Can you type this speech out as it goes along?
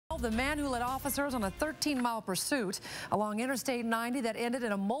the man who led officers on a 13-mile pursuit along Interstate 90 that ended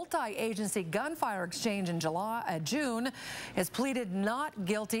in a multi-agency gunfire exchange in June has pleaded not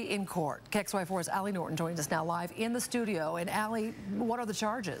guilty in court. KXLY4's Allie Norton joins us now live in the studio. And Allie, what are the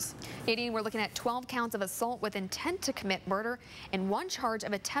charges? We're looking at 12 counts of assault with intent to commit murder and one charge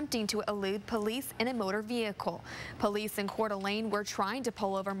of attempting to elude police in a motor vehicle. Police in Coeur d'Alene were trying to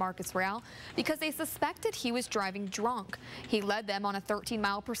pull over Marcus Rael because they suspected he was driving drunk. He led them on a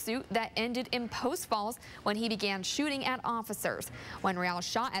 13-mile pursuit that ended in Post Falls when he began shooting at officers. When Rael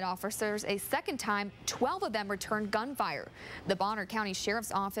shot at officers a second time, 12 of them returned gunfire. The Bonner County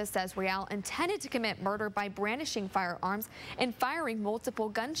Sheriff's Office says Rael intended to commit murder by brandishing firearms and firing multiple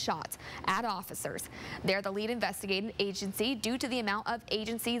gunshots at officers. They're the lead investigating agency due to the amount of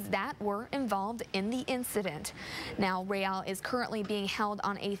agencies that were involved in the incident. Now, Rael is currently being held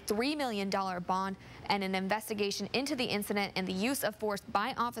on a $3 million bond, and an investigation into the incident and the use of force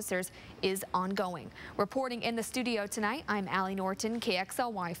by officers is ongoing. Reporting in the studio tonight, I'm Allie Norton,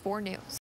 KXLY4 News.